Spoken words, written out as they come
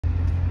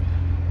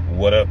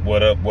What up,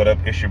 what up, what up?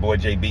 It's your boy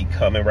JB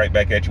coming right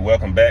back at you.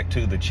 Welcome back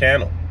to the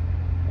channel.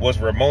 Was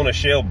Ramona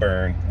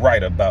Shelburne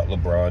right about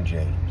LeBron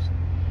James?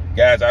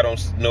 Guys, I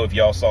don't know if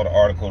y'all saw the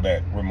article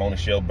that Ramona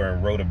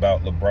Shelburne wrote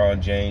about LeBron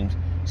James,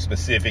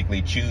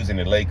 specifically choosing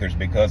the Lakers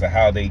because of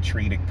how they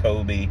treated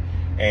Kobe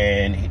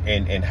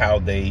and how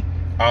they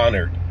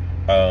honored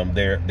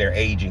their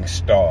aging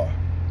star.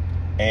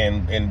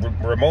 And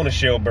Ramona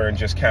Shelburne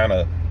just kind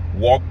of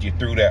walked you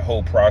through that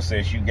whole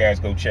process. You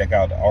guys go check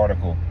out the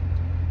article.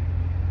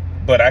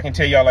 But I can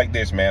tell y'all like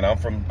this, man. I'm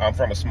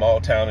from a small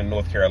town in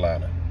North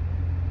Carolina.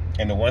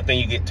 And the one thing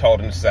you get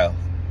taught in the South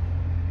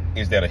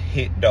is that a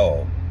hit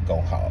dog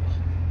gon' holler.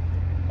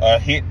 A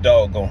hit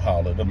dog gon'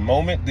 holler. The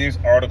moment this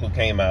article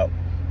came out,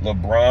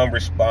 LeBron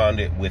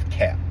responded with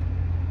cap.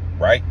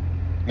 Right?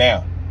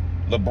 Now,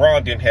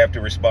 LeBron didn't have to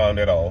respond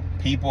at all.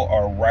 People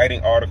are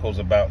writing articles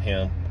about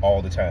him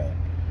all the time.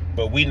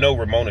 But we know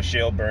Ramona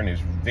Shelburne is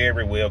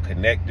very well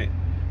connected.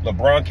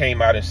 LeBron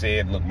came out and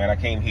said, look, man, I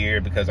came here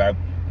because I'm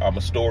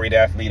a storied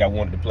athlete. I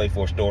wanted to play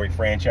for a storied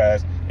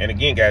franchise. And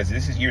again, guys,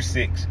 this is year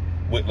 6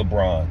 with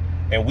LeBron.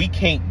 And we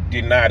can't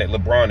deny that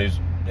LeBron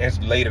has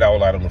laid it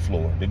all out on the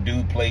floor. The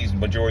dude plays the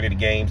majority of the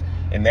games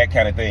and that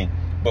kind of thing.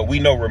 But we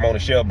know Ramona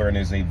Shelburne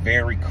is a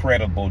very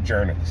credible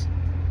journalist.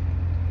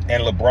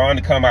 And LeBron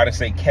to come out and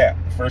say cap,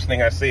 the first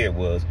thing I said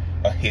was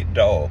a hit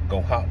dog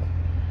gon' holler.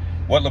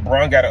 What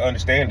LeBron got to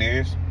understand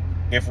is,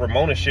 if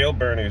Ramona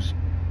Shelburne is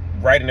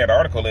writing that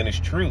article and it's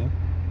true,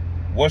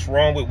 what's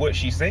wrong with what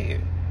she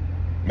said?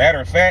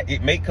 Matter of fact,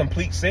 it makes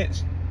complete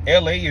sense.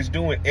 LA is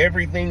doing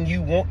everything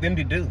you want them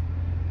to do.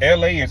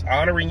 LA is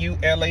honoring you.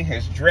 LA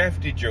has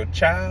drafted your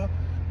child.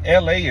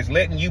 LA is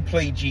letting you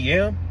play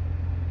GM.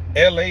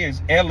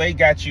 LA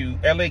got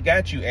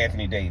you,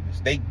 Anthony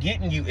Davis. They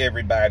getting you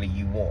everybody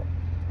you want.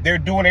 They're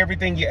doing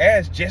everything you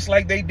ask, just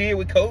like they did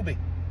with Kobe.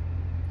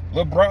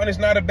 LeBron is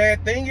not a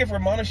bad thing if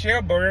Ramona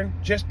Shelburne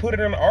just put it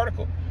in an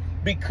article.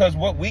 Because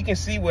what we can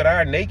see with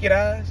our naked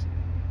eyes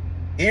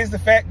is the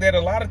fact that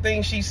a lot of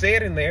things she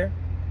said in there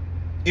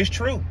is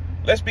true.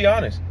 Let's be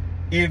honest.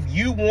 If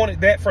you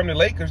wanted that from the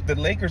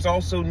Lakers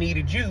also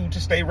needed you to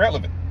stay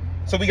relevant.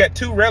 So we got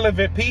two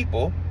relevant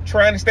people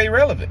trying to stay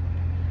relevant.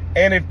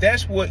 And if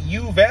that's what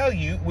you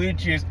value,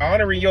 which is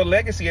honoring your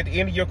legacy at the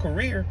end of your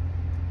career,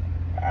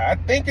 I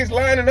think it's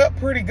lining up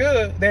pretty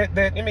good.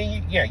 I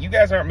mean, yeah, you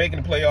guys aren't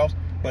making the playoffs,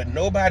 but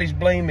nobody's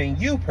blaming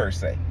you per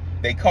se.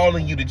 They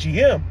calling you the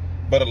GM,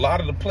 but a lot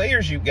of the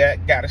players you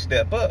got to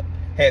step up.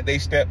 Had they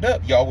stepped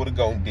up, y'all would have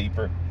gone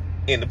deeper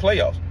in the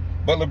playoffs.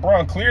 But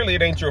LeBron, clearly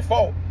it ain't your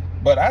fault.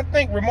 But I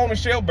think Ramona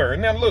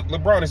Shelburne, now look,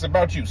 LeBron, it's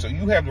about you, so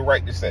you have the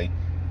right to say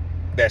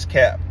that's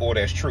cap or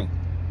that's true.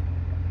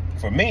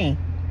 For me,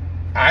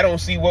 I don't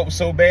see what was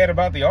so bad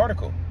about the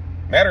article.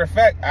 Matter of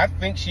fact, I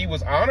think she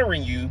was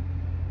honoring you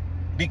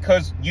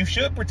because you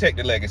should protect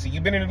the legacy.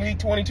 You've been in the league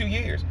 22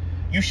 years.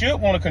 You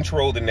should want to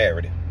control the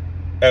narrative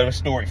of a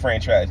storied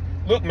franchise.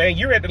 Look, man,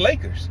 you're at the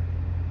Lakers.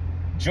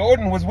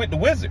 Jordan was with the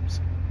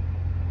Wizards,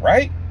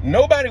 right?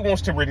 Nobody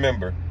wants to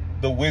remember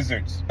the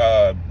Wizards,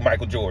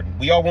 Michael Jordan.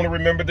 We all want to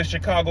remember the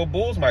Chicago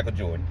Bulls, Michael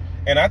Jordan.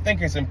 And I think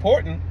it's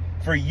important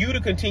for you to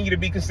continue to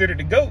be considered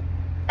the GOAT.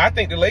 I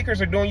think the Lakers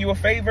are doing you a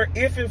favor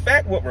if, in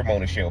fact, what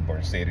Ramona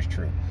Shelburne said is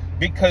true.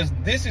 Because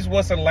this is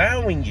what's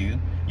allowing you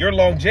your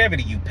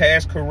longevity. You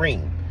passed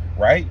Kareem,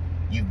 right?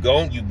 You've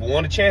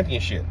won a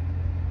championship.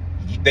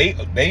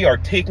 They are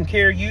taking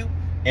care of you,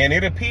 and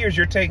it appears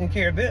you're taking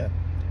care of them.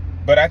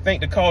 But I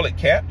think to call it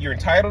cap, you're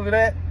entitled to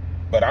that.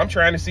 But I'm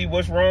trying to see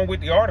what's wrong with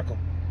the article.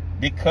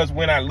 Because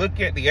when I look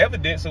at the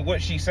evidence of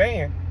what she's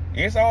saying,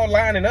 it's all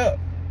lining up.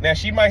 Now,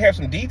 she might have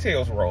some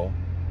details wrong,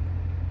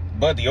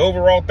 but the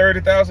overall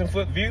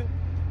 30,000-foot view,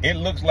 it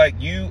looks like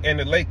you and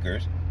the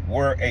Lakers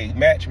were a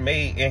match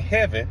made in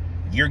heaven.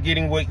 You're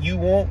getting what you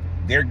want.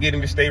 They're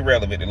getting to stay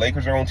relevant. The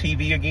Lakers are on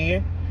TV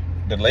again.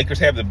 The Lakers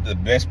have the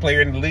best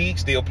player in the league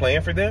still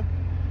playing for them.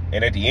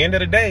 And at the end of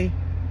the day,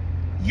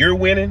 you're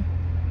winning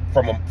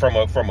from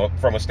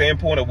a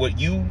standpoint of what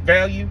you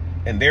value,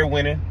 and they're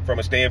winning from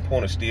a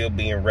standpoint of still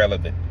being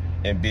relevant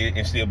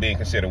and still being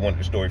considered one of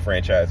the storied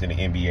franchise in the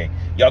NBA.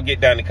 Y'all get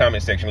down in the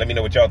comment section. Let me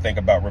know what y'all think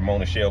about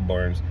Ramona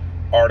Shelburne's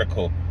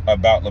article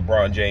about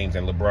LeBron James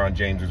and LeBron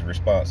James's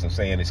response of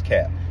saying it's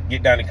cap.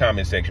 Get down in the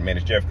comment section, man.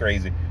 Is Jeff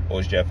crazy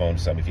or is Jeff on to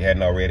something? If you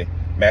hadn't already,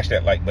 mash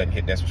that like button,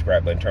 hit that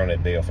subscribe button, turn on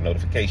that bell for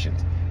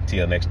notifications.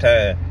 Until next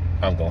time,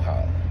 I'm gonna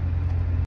holler.